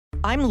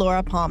I'm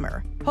Laura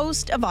Palmer,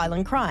 host of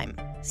Island Crime.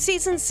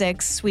 Season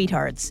 6,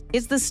 Sweethearts,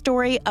 is the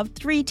story of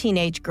 3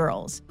 teenage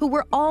girls who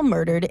were all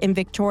murdered in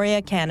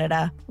Victoria,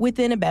 Canada,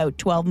 within about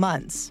 12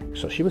 months.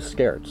 So she was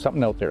scared.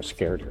 Something out there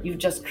scared her. You've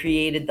just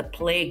created the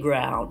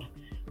playground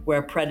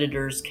where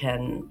predators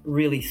can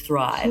really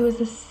thrive. She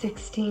was a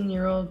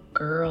 16-year-old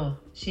girl.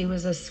 She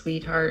was a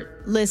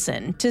sweetheart.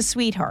 Listen to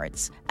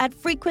Sweethearts at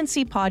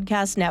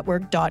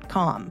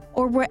frequencypodcastnetwork.com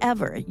or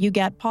wherever you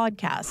get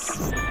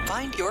podcasts.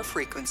 Find your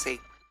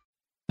frequency.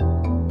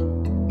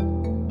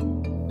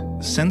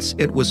 Since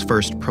it was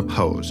first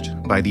proposed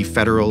by the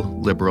federal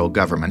Liberal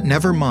government,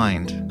 never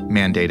mind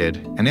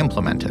mandated and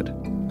implemented,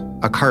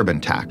 a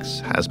carbon tax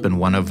has been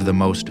one of the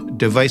most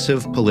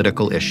divisive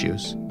political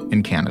issues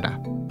in Canada.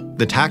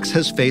 The tax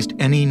has faced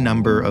any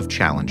number of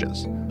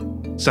challenges.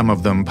 Some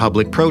of them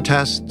public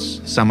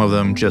protests, some of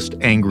them just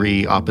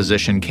angry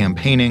opposition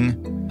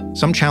campaigning,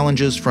 some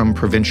challenges from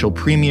provincial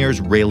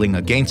premiers railing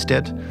against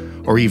it,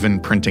 or even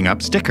printing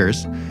up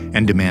stickers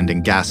and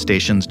demanding gas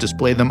stations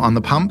display them on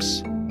the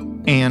pumps.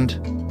 And,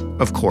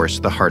 of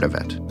course, the heart of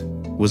it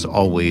was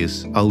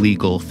always a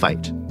legal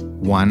fight,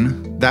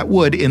 one that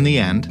would, in the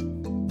end,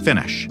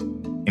 finish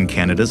in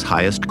Canada's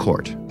highest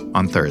court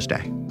on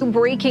Thursday.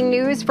 Breaking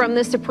news from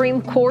the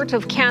Supreme Court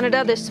of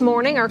Canada this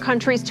morning. Our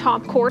country's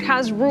top court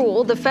has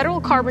ruled the federal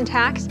carbon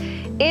tax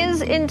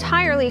is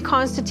entirely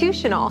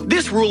constitutional.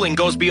 This ruling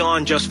goes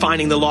beyond just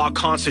finding the law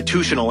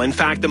constitutional. In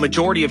fact, the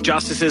majority of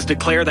justices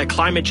declare that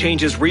climate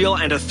change is real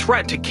and a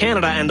threat to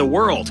Canada and the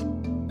world.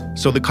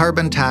 So the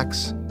carbon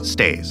tax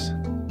stays.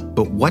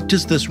 But what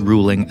does this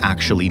ruling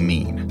actually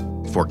mean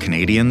for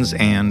Canadians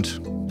and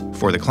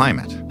for the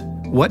climate?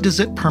 What does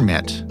it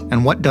permit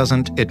and what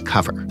doesn't it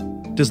cover?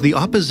 Does the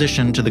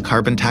opposition to the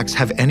carbon tax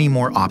have any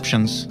more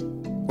options?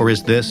 Or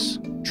is this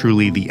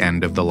truly the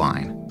end of the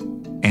line?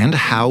 And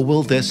how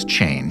will this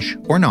change,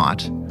 or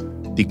not,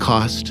 the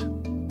cost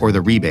or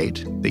the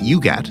rebate that you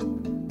get,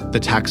 the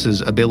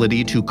tax's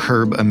ability to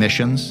curb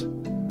emissions,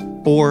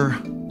 or,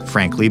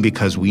 frankly,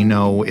 because we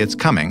know it's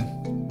coming,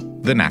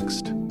 the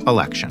next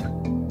election?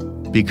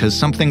 Because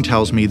something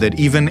tells me that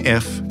even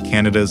if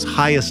Canada's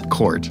highest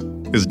court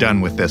is done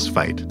with this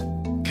fight,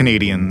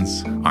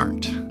 Canadians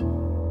aren't.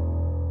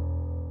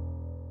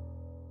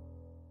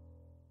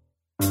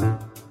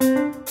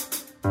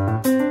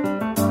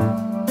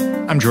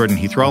 I'm Jordan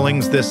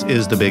Heath-Rawlings. This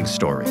is The Big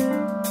Story.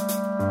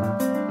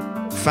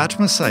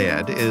 Fatma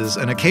Syed is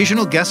an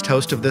occasional guest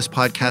host of this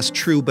podcast,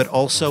 true, but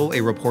also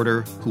a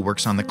reporter who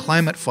works on the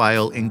Climate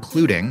File,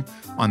 including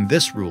on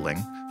this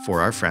ruling for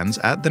our friends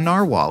at the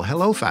Narwhal.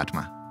 Hello,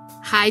 Fatma.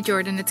 Hi,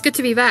 Jordan. It's good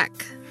to be back.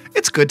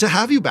 It's good to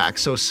have you back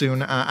so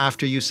soon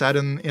after you sat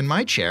in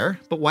my chair.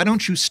 But why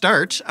don't you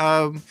start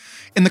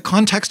in the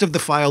context of the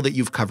file that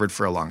you've covered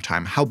for a long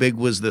time? How big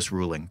was this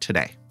ruling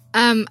today?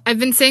 I've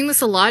been saying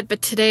this a lot,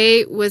 but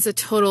today was a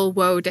total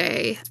woe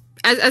day.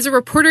 As a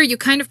reporter, you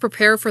kind of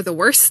prepare for the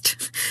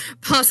worst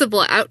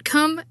possible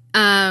outcome.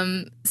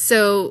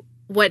 So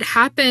what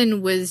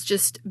happened was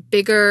just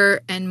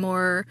bigger and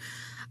more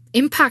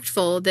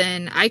impactful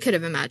than I could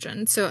have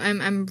imagined. So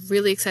I'm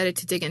really excited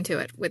to dig into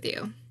it with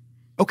you.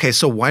 Okay,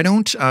 so why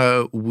don't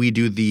we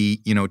do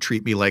the,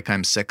 treat me like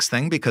I'm six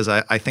thing? Because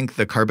I think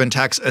the carbon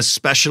tax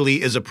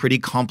especially is a pretty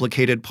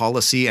complicated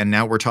policy. And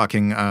now we're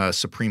talking a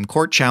Supreme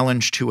Court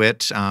challenge to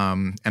it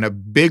and a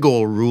big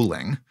ol'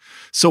 ruling.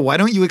 So why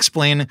don't you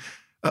explain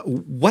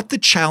what the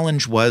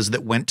challenge was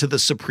that went to the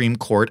Supreme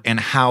Court and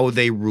how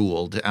they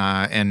ruled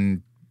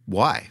and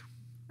why?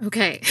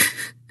 Okay.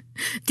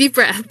 Deep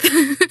breath.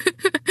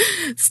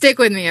 Stick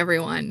with me,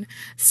 everyone.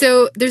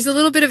 So there's a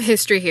little bit of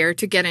history here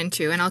to get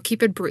into, and I'll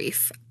keep it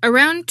brief.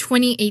 Around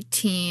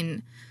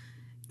 2018,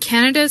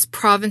 Canada's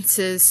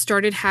provinces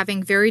started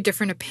having very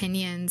different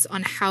opinions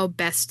on how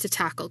best to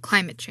tackle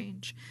climate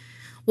change.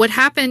 What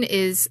happened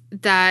is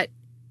that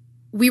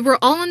we were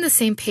all on the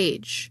same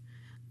page.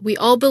 We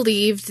all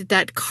believed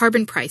that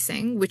carbon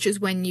pricing, which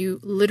is when you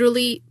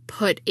literally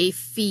put a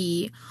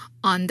fee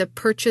on the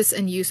purchase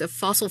and use of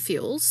fossil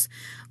fuels,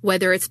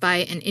 whether it's by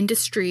an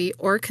industry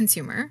or a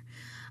consumer,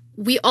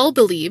 we all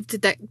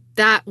believed that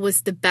that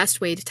was the best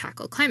way to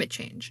tackle climate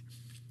change.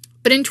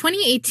 But in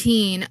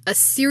 2018, a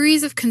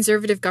series of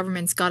conservative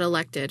governments got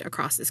elected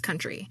across this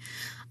country.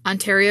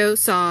 Ontario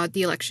saw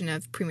the election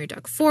of Premier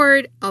Doug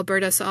Ford.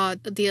 Alberta saw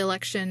the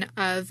election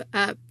of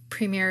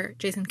Premier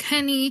Jason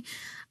Kenney.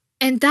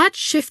 And that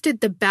shifted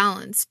the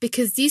balance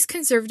because these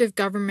conservative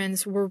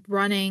governments were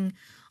running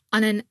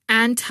on an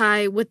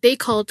what they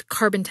called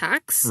carbon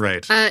tax.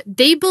 Right.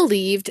 They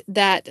believed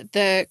that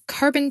the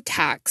carbon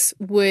tax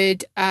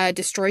would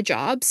destroy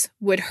jobs,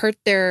 would hurt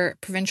their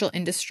provincial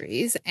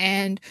industries,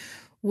 and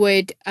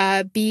would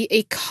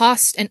be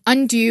an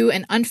undue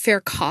and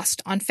unfair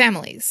cost on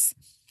families.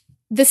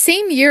 The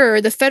same year,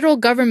 the federal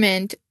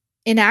government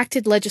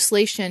enacted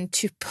legislation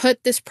to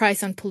put this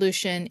price on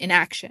pollution in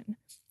action.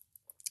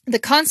 The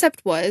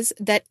concept was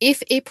that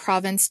if a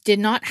province did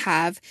not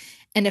have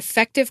an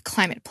effective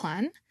climate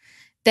plan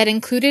that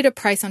included a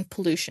price on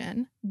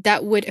pollution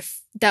that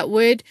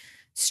would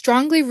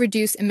strongly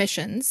reduce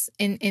emissions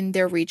in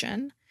their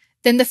region,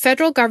 then the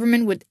federal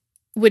government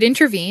would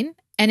intervene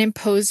and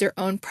impose their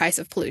own price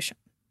of pollution.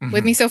 Mm-hmm.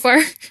 With me so far?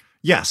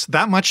 Yes,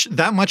 that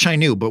much I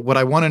knew. But what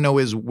I want to know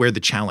is where the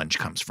challenge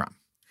comes from.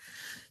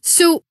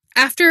 So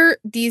after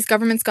these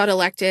governments got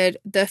elected,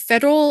 the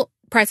federal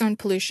price on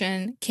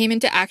pollution came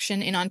into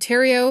action in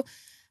Ontario,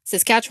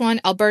 Saskatchewan,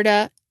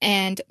 Alberta,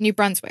 and New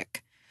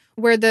Brunswick,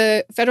 where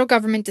the federal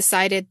government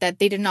decided that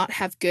they did not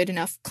have good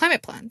enough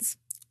climate plans.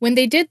 When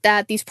they did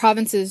that, these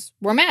provinces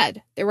were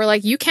mad. They were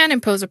like, you can't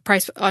impose a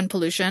price on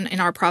pollution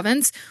in our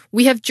province.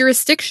 We have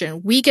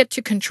jurisdiction. We get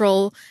to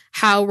control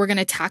how we're going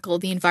to tackle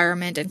the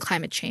environment and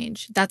climate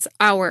change. That's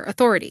our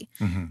authority.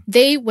 Mm-hmm.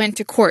 They went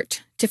to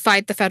court to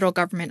fight the federal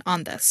government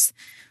on this.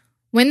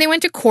 When they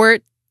went to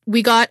court,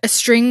 we got a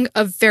string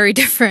of very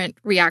different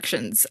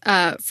reactions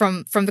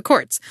from the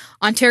courts.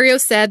 Ontario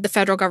said the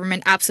federal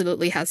government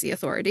absolutely has the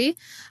authority.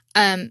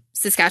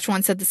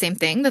 Saskatchewan said the same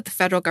thing, that the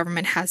federal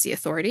government has the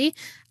authority.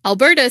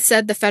 Alberta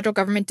said the federal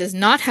government does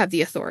not have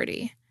the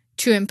authority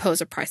to impose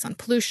a price on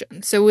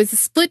pollution. So it was a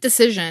split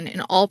decision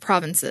in all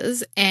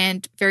provinces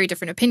and very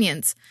different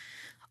opinions.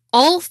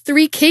 All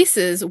three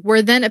cases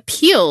were then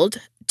appealed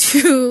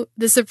to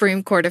the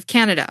Supreme Court of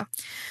Canada,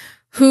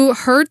 who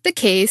heard the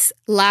case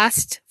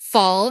last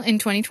fall in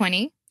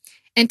 2020.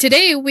 And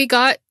today we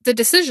got the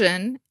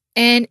decision,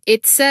 and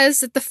it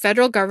says that the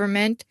federal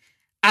government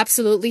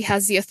absolutely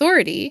has the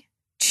authority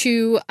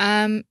to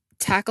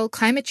tackle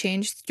climate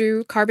change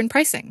through carbon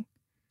pricing.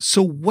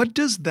 So what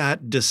does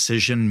that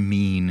decision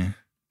mean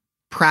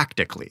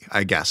practically,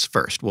 I guess,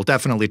 first? We'll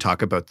definitely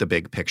talk about the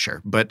big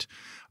picture. But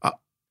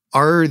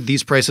are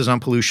these prices on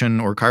pollution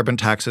or carbon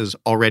taxes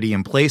already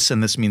in place,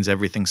 and this means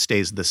everything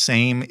stays the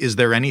same? Is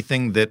there any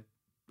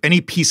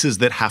pieces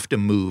that have to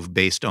move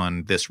based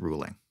on this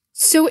ruling?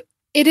 So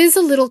it is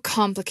a little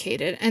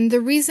complicated, and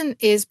the reason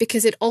is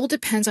because it all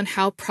depends on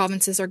how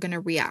provinces are going to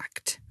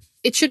react.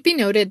 It should be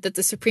noted that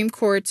the Supreme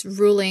Court's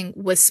ruling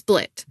was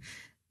split.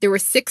 There were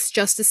 6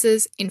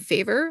 justices in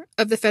favor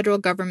of the federal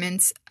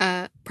government's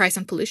price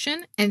on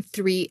pollution and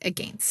 3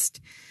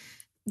 against.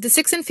 The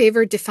 6 in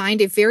favor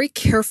defined a very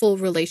careful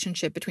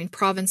relationship between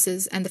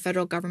provinces and the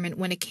federal government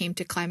when it came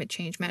to climate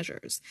change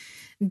measures.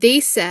 They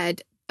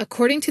said,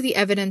 according to the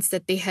evidence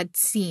that they had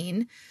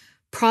seen,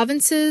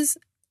 provinces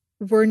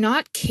were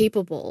not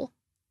capable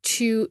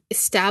to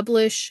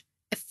establish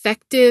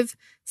effective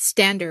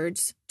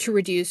standards to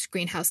reduce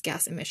greenhouse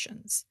gas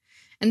emissions.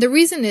 And the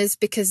reason is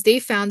because they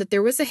found that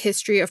there was a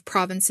history of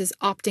provinces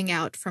opting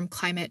out from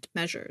climate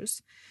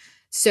measures.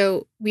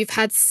 So we've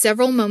had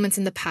several moments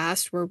in the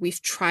past where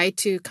we've tried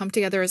to come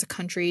together as a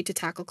country to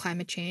tackle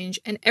climate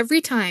change. And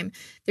every time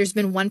there's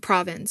been one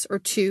province or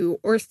 2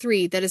 or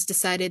 3 that has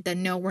decided that,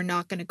 no, we're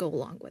not going to go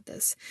along with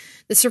this.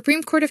 The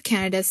Supreme Court of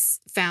Canada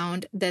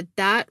found that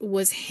that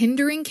was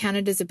hindering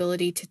Canada's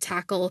ability to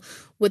tackle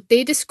what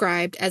they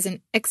described as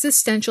an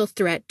existential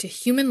threat to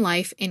human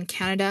life in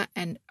Canada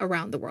and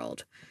around the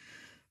world.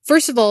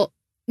 First of all,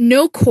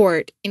 no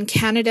court in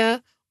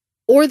Canada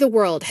or the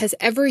world has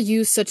ever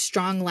used such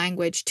strong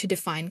language to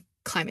define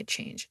climate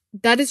change.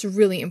 That is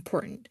really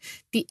important.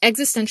 The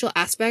existential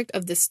aspect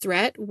of this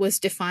threat was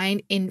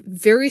defined in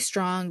very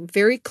strong,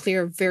 very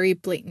clear, very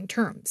blatant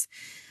terms.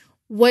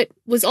 What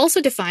was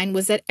also defined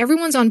was that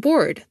everyone's on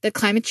board that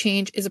climate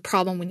change is a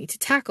problem we need to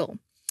tackle.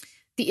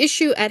 The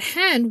issue at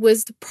hand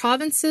was the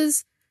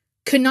provinces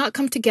could not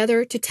come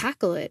together to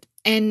tackle it.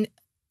 And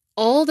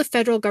all the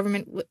federal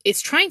government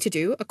is trying to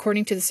do,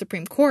 according to the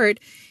Supreme Court,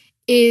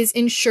 is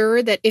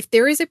ensure that if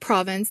there is a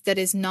province that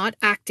is not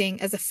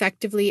acting as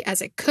effectively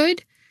as it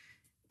could,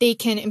 they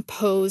can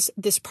impose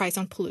this price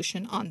on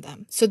pollution on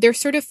them. So they're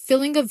sort of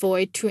filling a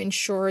void to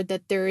ensure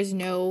that there is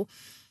no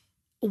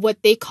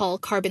what they call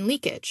carbon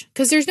leakage,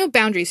 because there's no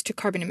boundaries to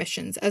carbon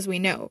emissions, as we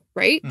know,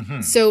 right?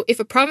 Mm-hmm. So if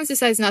a province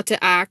decides not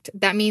to act,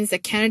 that means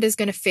that Canada is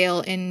going to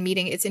fail in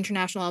meeting its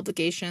international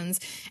obligations,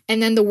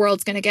 and then the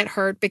world's going to get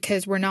hurt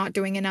because we're not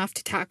doing enough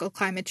to tackle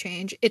climate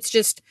change. It's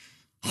just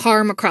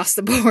harm across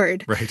the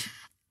board. Right.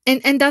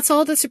 And that's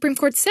all the Supreme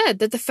Court said,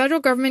 that the federal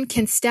government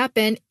can step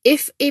in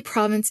if a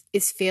province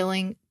is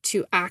failing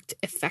to act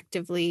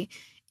effectively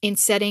in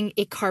setting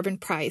a carbon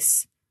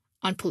price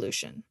on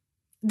pollution.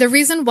 The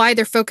reason why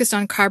they're focused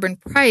on carbon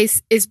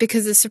price is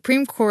because the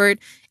Supreme Court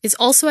is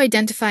also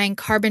identifying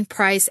carbon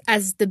price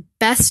as the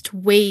best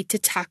way to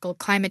tackle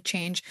climate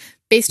change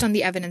based on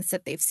the evidence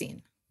that they've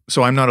seen.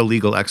 So I'm not a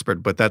legal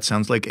expert, but that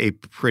sounds like a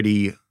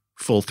pretty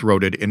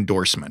full-throated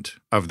endorsement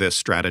of this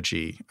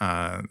strategy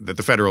that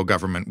the federal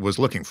government was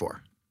looking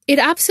for. It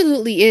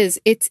absolutely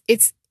is.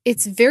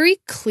 It's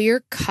very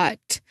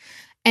clear-cut,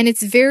 and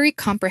it's very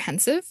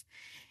comprehensive,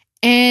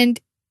 and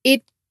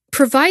it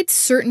provides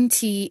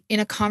certainty in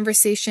a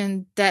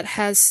conversation that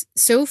has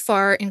so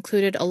far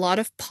included a lot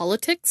of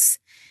politics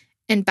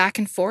and back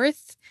and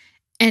forth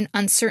and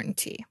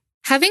uncertainty.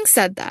 Having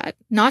said that,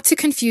 not to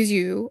confuse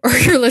you or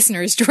your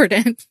listeners,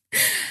 Jordan,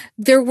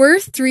 there were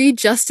 3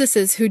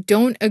 justices who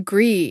don't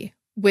agree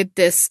with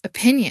this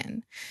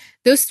opinion.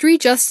 Those 3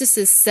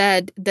 justices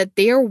said that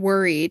they are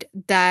worried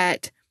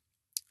that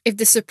if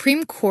the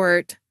Supreme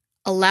Court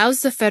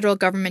allows the federal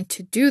government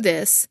to do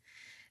this,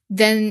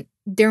 then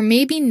there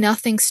may be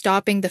nothing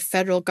stopping the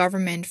federal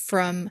government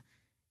from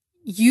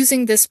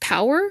using this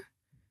power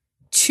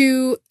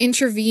to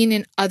intervene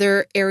in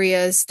other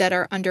areas that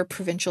are under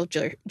provincial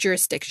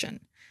jurisdiction.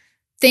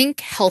 Think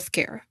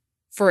healthcare,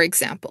 for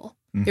example.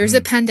 Mm-hmm. There's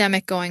a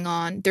pandemic going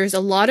on. There's a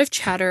lot of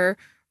chatter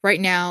right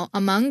now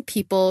among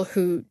people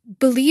who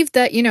believe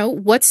that,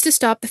 what's to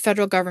stop the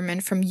federal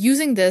government from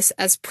using this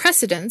as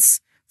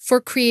precedence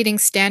for creating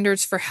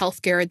standards for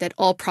healthcare that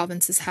all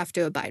provinces have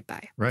to abide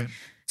by. Right.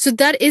 So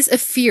that is a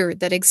fear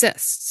that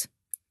exists.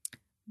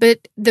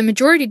 But the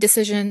majority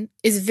decision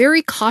is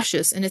very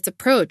cautious in its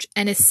approach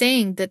and is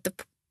saying that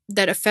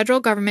that a federal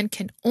government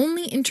can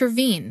only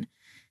intervene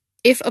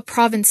if a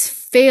province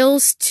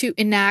fails to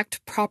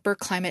enact proper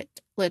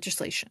climate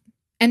legislation.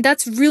 And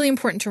that's really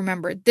important to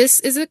remember. This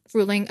is a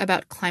ruling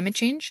about climate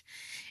change.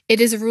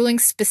 It is a ruling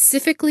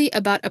specifically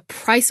about a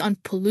price on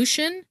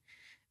pollution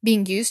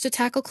being used to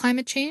tackle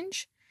climate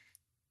change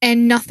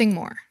and nothing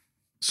more.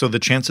 So the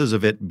chances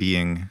of it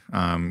being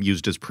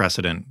used as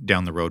precedent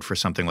down the road for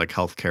something like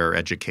healthcare or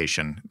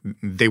education,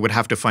 they would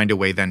have to find a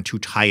way then to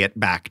tie it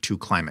back to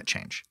climate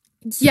change.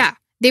 Yeah,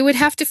 they would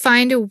have to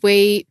find a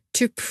way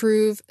to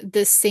prove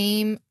the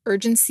same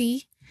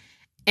urgency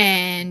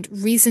and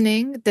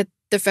reasoning that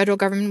the federal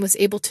government was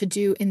able to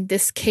do in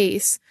this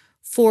case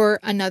for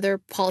another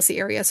policy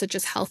area such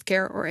as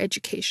healthcare or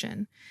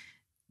education.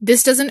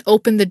 This doesn't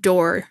open the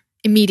door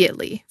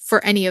immediately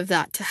for any of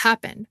that to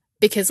happen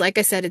because, like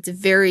I said, it's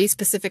very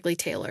specifically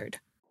tailored.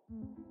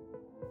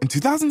 In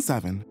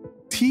 2007,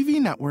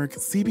 TV network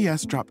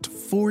CBS dropped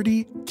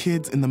 40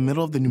 kids in the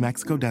middle of the New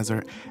Mexico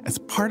desert as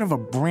part of a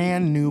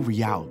brand new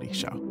reality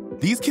show.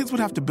 These kids would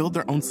have to build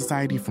their own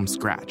society from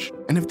scratch.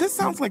 And if this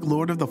sounds like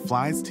Lord of the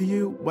Flies to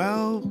you,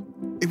 well,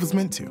 it was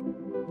meant to.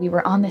 We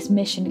were on this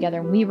mission together,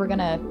 and we were going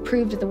to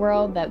prove to the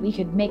world that we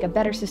could make a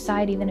better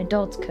society than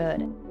adults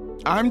could.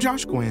 I'm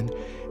Josh Gwynn,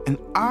 and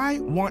I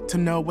want to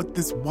know what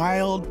this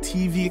wild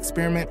TV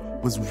experiment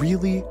was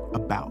really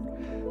about.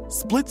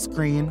 Split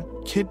Screen,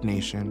 Kid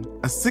Nation,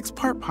 a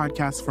 6-part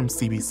podcast from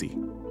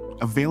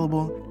CBC.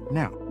 Available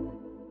now.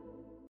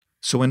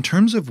 So in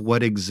terms of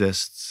what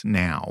exists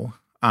now,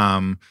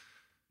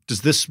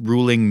 does this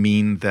ruling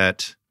mean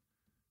that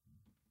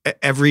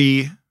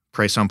every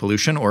price on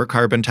pollution or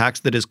carbon tax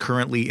that is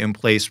currently in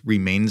place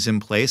remains in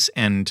place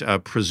and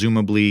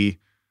presumably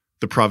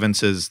the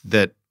provinces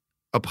that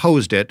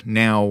opposed it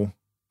now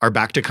are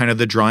back to kind of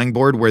the drawing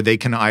board where they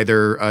can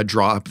either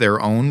draw up their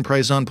own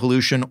price on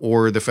pollution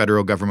or the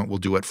federal government will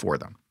do it for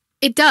them?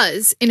 It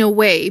does, in a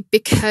way,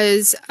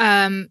 because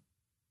the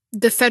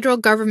federal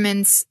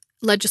government's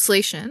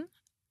legislation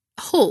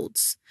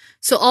holds.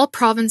 So all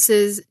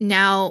provinces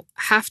now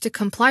have to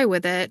comply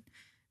with it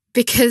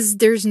because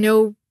there's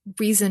no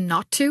reason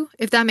not to,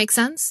 if that makes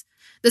sense.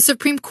 The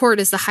Supreme Court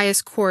is the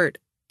highest court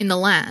in the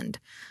land,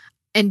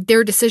 and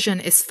their decision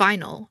is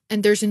final,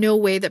 and there's no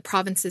way that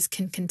provinces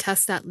can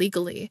contest that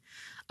legally.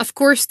 Of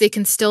course, they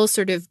can still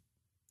sort of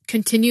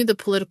continue the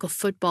political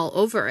football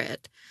over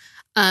it,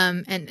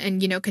 and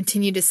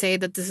continue to say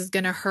that this is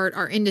going to hurt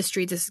our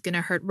industry, this is going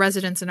to hurt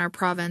residents in our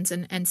province,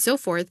 and so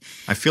forth.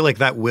 I feel like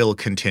that will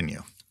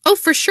continue. Oh,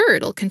 for sure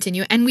it'll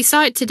continue. And we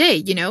saw it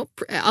today.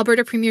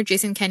 Alberta Premier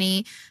Jason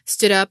Kenney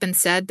stood up and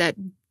said that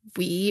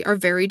we are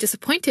very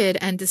disappointed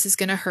and this is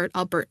going to hurt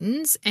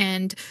Albertans.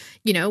 And,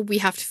 we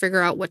have to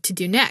figure out what to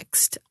do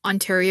next.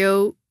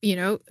 Ontario,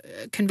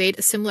 conveyed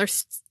a similar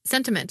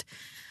sentiment.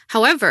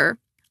 However,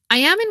 I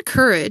am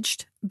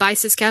encouraged by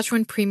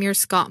Saskatchewan Premier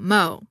Scott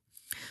Moe,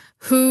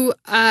 who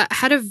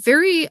had a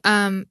very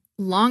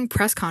long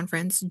press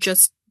conference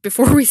just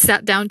before we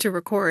sat down to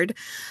record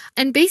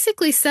and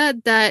basically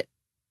said that,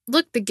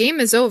 look, the game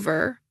is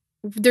over.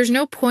 There's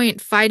no point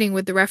fighting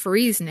with the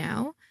referees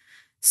now.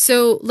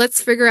 So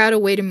let's figure out a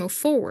way to move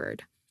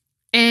forward.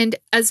 And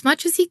as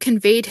much as he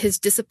conveyed his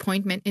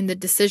disappointment in the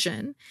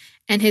decision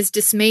and his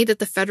dismay that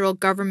the federal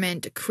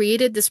government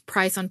created this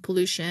price on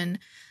pollution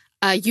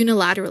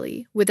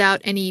unilaterally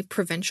without any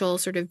provincial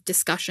sort of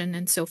discussion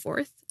and so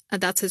forth,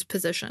 that's his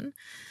position.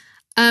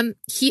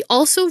 He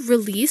also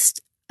released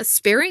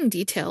sparing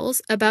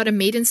details about a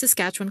Made in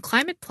Saskatchewan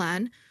climate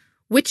plan,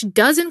 which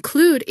does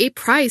include a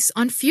price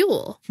on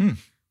fuel,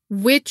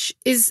 which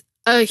is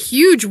a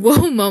huge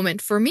whoa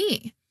moment for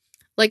me.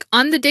 Like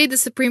on the day the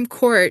Supreme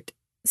Court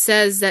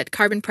says that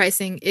carbon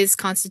pricing is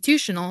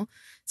constitutional,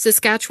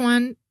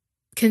 Saskatchewan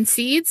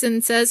concedes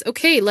and says,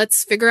 okay,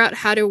 let's figure out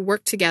how to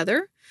work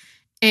together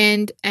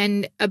and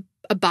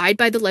abide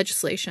by the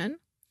legislation.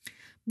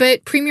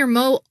 But Premier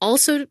Moe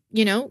also,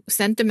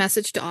 sent a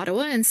message to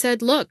Ottawa and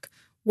said, look,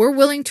 we're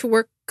willing to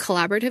work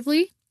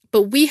collaboratively,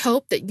 but we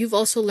hope that you've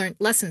also learned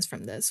lessons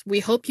from this. We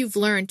hope you've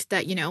learned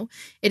that,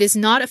 it is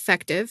not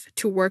effective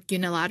to work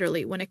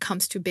unilaterally when it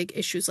comes to big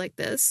issues like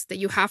this, that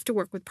you have to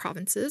work with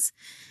provinces.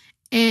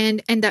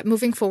 And that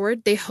moving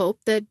forward, they hope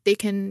that they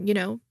can,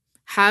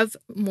 have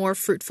more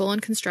fruitful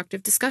and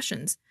constructive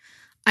discussions.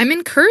 I'm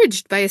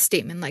encouraged by a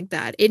statement like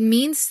that. It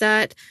means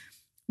that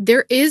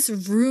there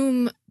is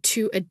room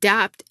to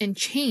adapt and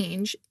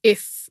change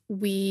if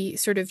we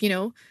sort of,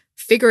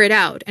 figure it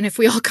out, and if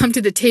we all come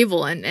to the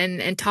table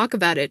and talk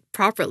about it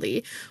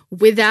properly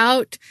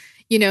without,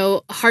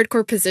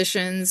 hardcore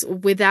positions,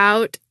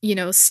 without,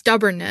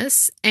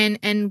 stubbornness,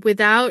 and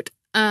without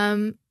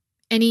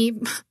any,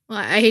 well,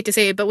 I hate to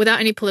say it, but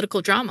without any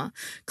political drama.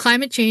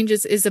 Climate change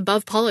is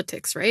above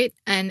politics, right?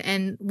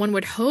 And one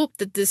would hope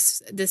that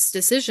this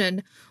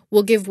decision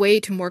will give way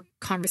to more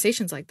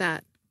conversations like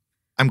that.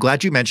 I'm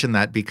glad you mentioned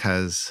that,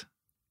 because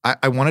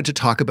I wanted to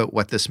talk about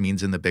what this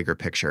means in the bigger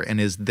picture.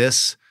 And is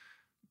this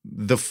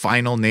the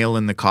final nail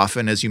in the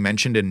coffin, as you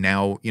mentioned? And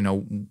now,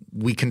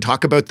 we can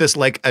talk about this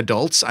like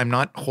adults. I'm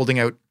not holding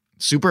out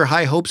super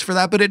high hopes for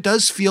that, but it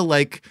does feel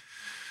like,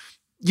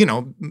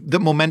 the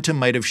momentum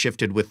might have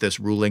shifted with this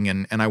ruling.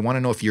 And I want to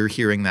know if you're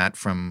hearing that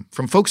from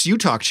folks you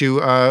talk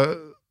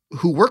to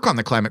who work on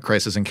the climate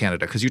crisis in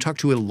Canada, because you talk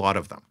to a lot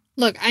of them.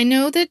 Look, I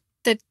know that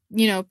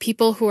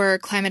people who are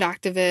climate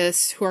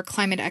activists, who are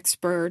climate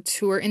experts,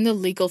 who are in the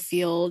legal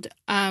field,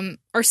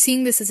 are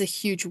seeing this as a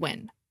huge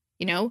win.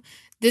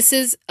 This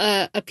is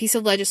a piece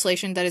of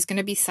legislation that is going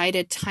to be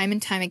cited time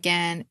and time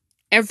again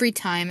every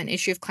time an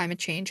issue of climate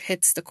change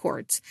hits the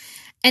courts.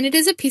 And it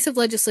is a piece of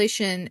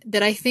legislation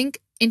that I think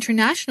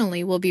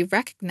internationally will be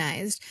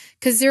recognized,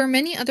 because there are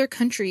many other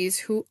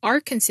countries who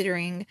are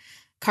considering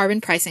carbon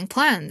pricing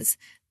plans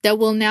that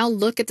will now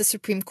look at the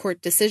Supreme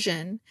Court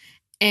decision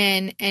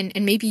and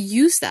maybe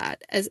use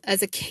that as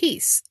a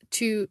case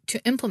to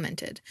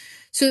implement it.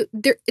 So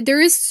there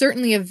is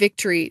certainly a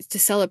victory to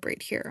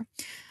celebrate here.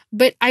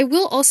 But I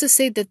will also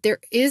say that there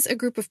is a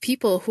group of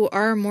people who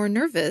are more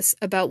nervous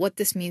about what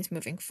this means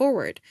moving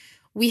forward.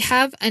 We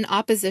have an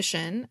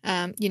opposition,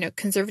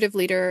 Conservative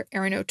leader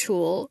Erin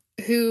O'Toole,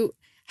 who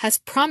has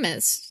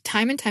promised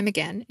time and time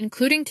again,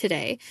 including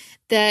today,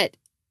 that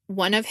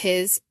one of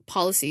his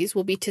policies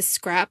will be to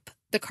scrap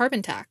the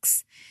carbon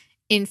tax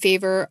in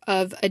favor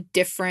of a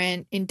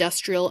different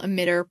industrial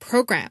emitter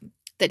program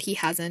that he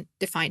hasn't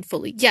defined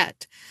fully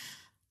yet.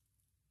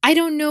 I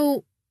don't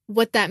know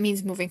what that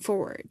means moving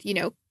forward.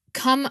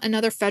 Come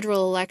another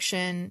federal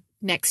election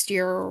next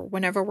year or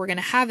whenever we're going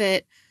to have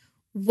it,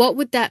 what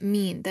would that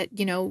mean? That,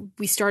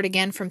 we start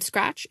again from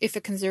scratch if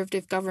a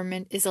Conservative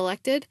government is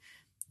elected?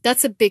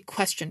 That's a big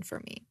question for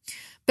me.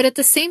 But at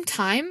the same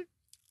time,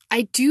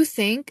 I do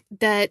think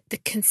that the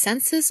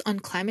consensus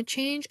on climate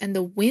change and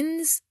the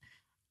wins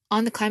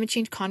on the climate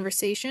change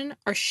conversation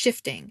are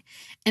shifting.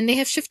 And they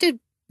have shifted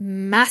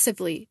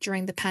massively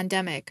during the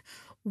pandemic,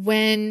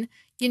 when,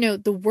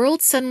 the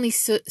world suddenly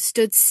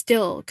stood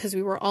still because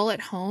we were all at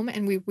home,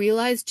 and we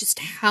realized just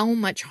how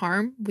much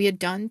harm we had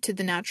done to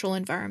the natural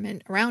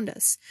environment around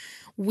us.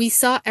 We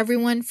saw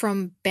everyone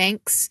from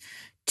banks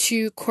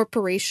to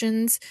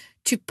corporations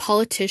to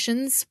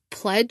politicians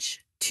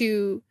pledge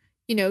to,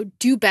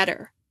 do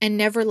better and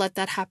never let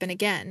that happen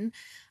again.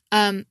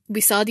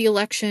 We saw the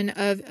election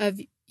of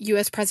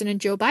U.S.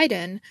 President Joe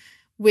Biden,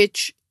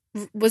 which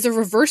was a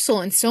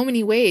reversal in so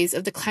many ways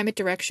of the climate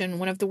direction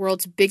one of the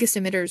world's biggest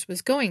emitters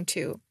was going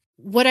to.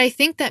 What I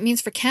think that means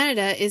for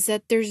Canada is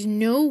that there's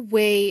no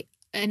way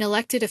an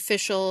elected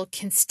official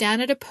can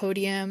stand at a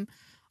podium,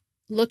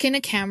 look in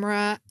a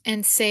camera,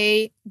 and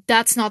say,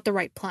 that's not the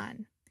right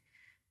plan.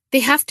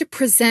 They have to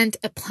present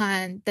a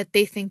plan that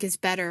they think is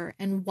better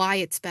and why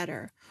it's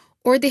better.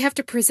 Or they have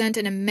to present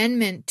an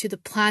amendment to the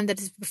plan that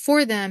is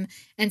before them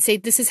and say,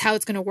 this is how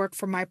it's going to work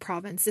for my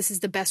province. This is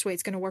the best way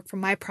it's going to work for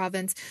my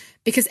province,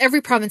 because every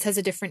province has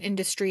a different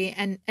industry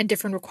and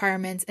different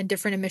requirements and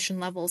different emission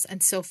levels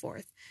and so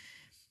forth.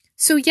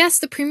 So yes,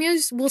 the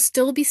premiers will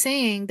still be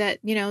saying that,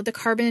 the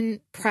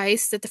carbon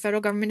price that the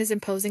federal government is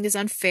imposing is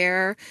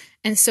unfair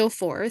and so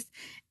forth.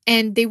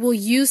 And they will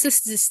use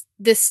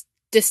this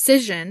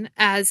decision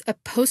as a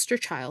poster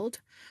child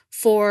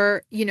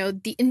for,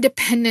 the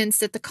independence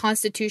that the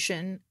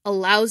Constitution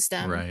allows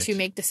them to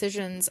make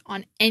decisions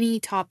on any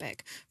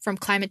topic, from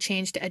climate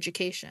change to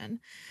education.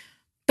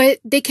 But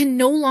they can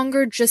no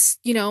longer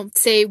just,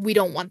 say, we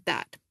don't want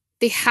that.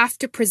 They have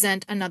to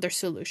present another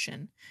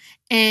solution.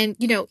 And,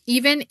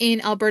 even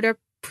in Alberta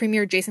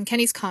Premier Jason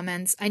Kenney's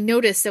comments, I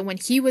noticed that when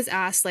he was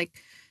asked,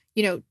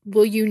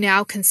 will you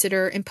now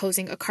consider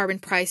imposing a carbon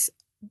price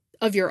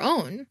of your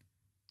own,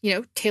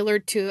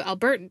 tailored to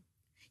Alberta,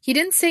 he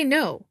didn't say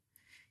no.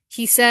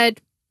 He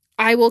said,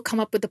 I will come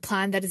up with a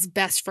plan that is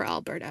best for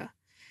Alberta.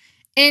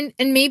 And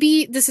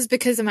maybe this is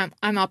because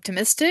I'm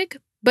optimistic,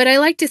 but I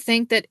like to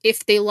think that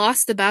if they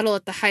lost the battle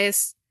at the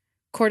highest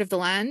court of the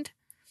land,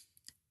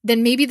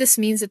 then maybe this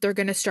means that they're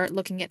going to start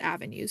looking at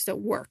avenues that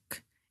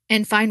work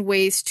and find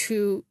ways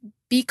to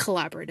be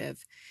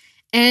collaborative.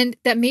 And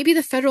that maybe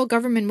the federal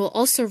government will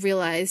also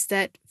realize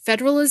that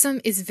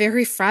federalism is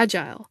very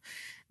fragile.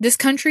 This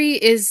country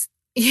is,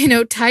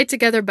 tied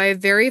together by a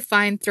very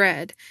fine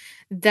thread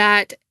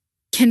that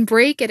can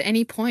break at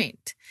any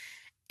point.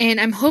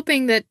 And I'm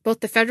hoping that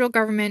both the federal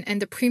government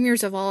and the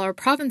premiers of all our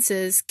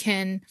provinces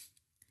can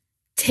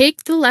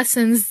take the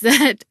lessons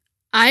that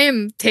I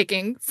am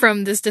taking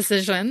from this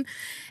decision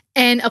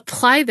and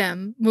apply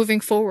them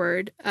moving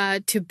forward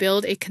to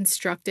build a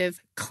constructive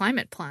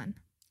climate plan.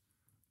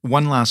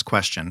 One last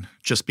question,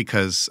 just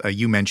because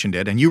you mentioned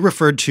it, and you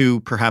referred to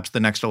perhaps the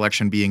next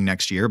election being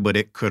next year, but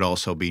it could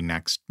also be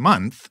next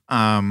month.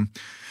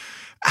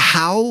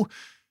 How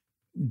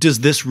does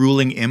this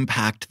ruling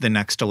impact the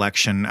next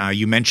election?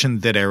 You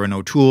mentioned that Erin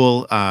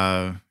O'Toole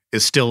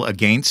is still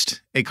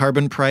against a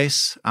carbon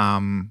price.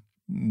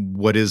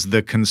 What is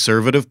the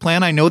Conservative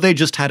plan? I know they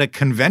just had a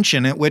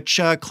convention at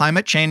which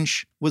climate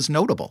change was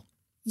notable.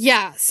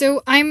 Yeah,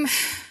 so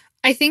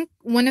I think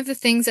one of the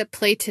things at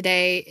play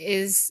today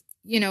is,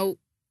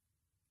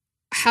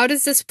 how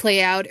does this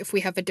play out if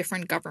we have a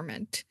different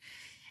government?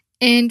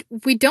 And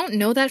we don't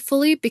know that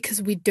fully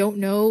because we don't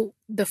know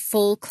the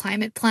full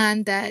climate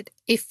plan that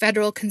a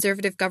federal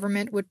Conservative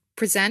government would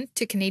present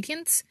to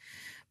Canadians.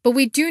 But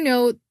we do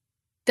know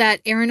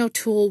that Erin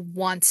O'Toole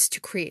wants to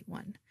create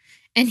one.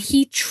 And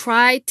he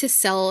tried to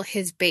sell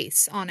his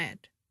base on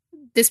it.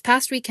 This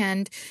past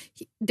weekend,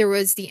 there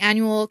was the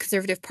annual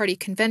Conservative Party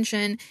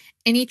convention,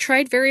 and he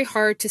tried very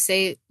hard to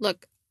say,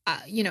 look,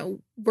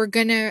 we're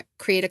going to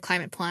create a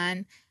climate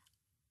plan,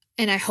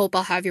 and I hope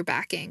I'll have your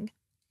backing.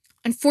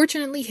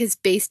 Unfortunately, his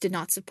base did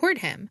not support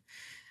him.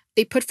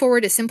 They put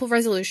forward a simple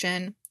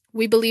resolution.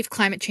 We believe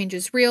climate change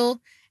is real,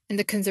 and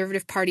the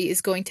Conservative Party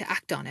is going to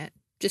act on it.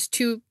 Just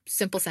two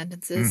simple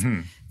sentences.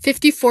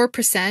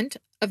 54%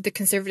 of the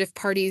Conservative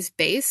Party's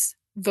base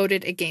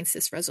voted against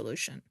this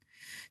resolution.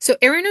 So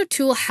Erin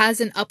O'Toole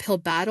has an uphill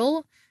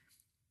battle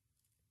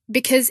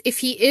because if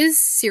he is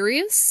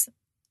serious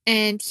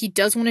and he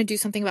does want to do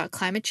something about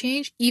climate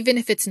change, even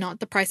if it's not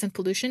the price on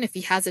pollution, if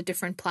he has a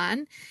different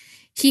plan,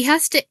 he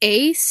has to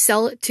A,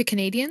 sell it to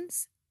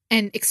Canadians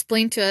and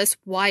explain to us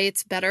why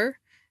it's better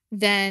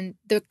than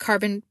the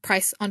carbon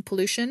price on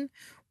pollution,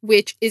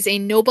 which is a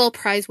Nobel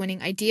Prize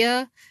winning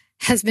idea,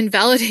 has been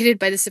validated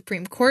by the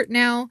Supreme Court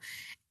now.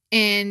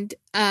 And,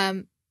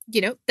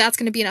 that's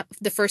going to be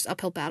the first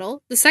uphill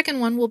battle. The second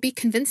one will be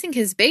convincing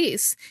his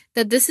base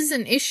that this is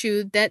an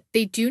issue that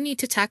they do need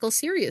to tackle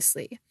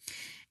seriously.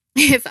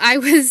 If I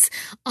was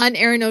on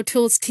Erin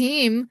O'Toole's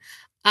team,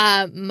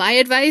 my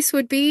advice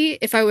would be,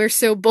 if I were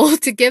so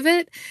bold to give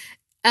it,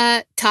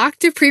 talk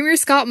to Premier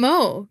Scott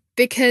Moe,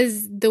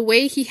 because the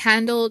way he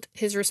handled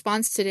his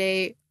response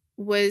today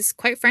was,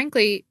 quite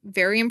frankly,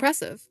 very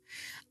impressive.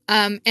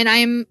 And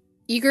I'm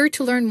eager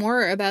to learn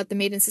more about the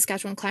Made in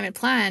Saskatchewan Climate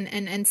Plan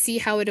and see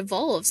how it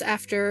evolves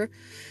after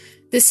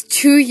this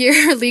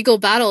 2-year legal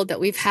battle that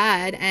we've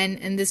had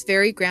and this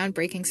very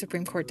groundbreaking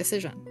Supreme Court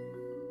decision.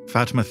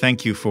 Fatima,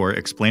 thank you for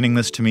explaining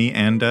this to me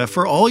and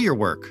for all your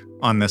work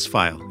on this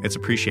file. It's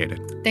appreciated.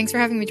 Thanks for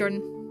having me,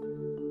 Jordan.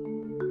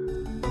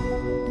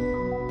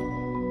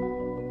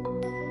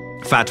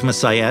 Fatima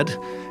Syed,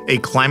 a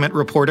climate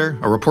reporter,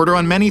 a reporter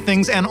on many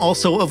things, and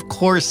also, of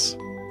course,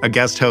 a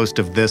guest host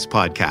of this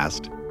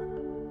podcast.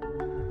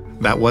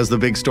 That was The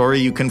Big Story.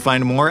 You can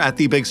find more at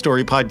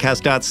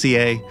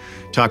thebigstorypodcast.ca.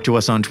 Talk to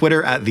us on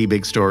Twitter at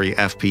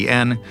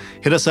TheBigStoryFPN.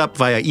 Hit us up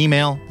via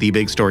email,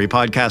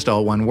 thebigstorypodcast,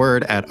 all one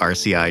word, at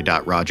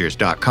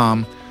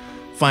rci.rogers.com.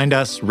 Find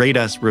us, rate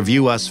us,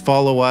 review us,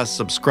 follow us,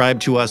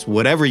 subscribe to us,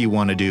 whatever you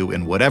want to do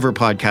in whatever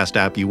podcast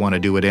app you want to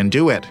do it in,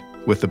 do it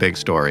with The Big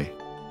Story.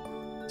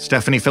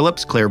 Stephanie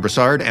Phillips, Claire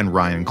Broussard, and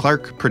Ryan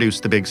Clark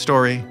produced The Big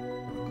Story.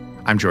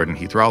 I'm Jordan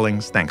Heath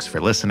Rawlings. Thanks for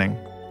listening,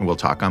 and we'll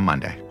talk on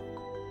Monday.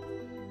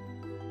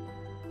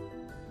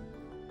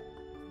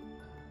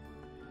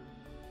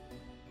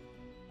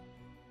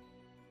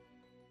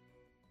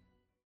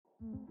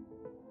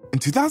 In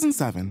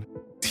 2007,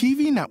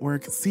 TV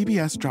network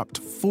CBS dropped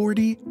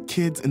 40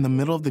 kids in the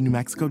middle of the New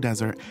Mexico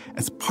desert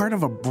as part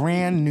of a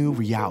brand new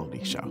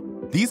reality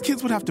show. These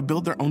kids would have to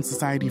build their own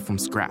society from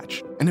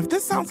scratch. And if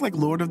this sounds like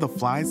Lord of the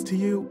Flies to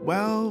you,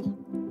 well,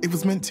 it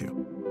was meant to.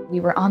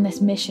 We were on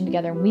this mission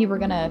together, and we were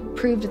going to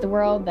prove to the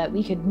world that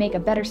we could make a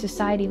better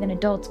society than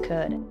adults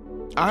could.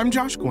 I'm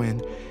Josh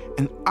Gwynn,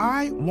 and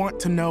I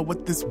want to know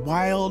what this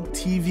wild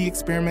TV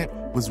experiment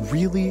was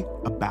really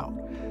about.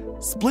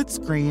 Split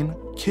Screen,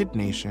 Kid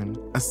Nation,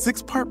 a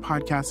 6-part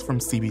podcast from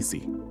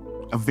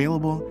CBC.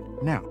 Available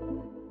now.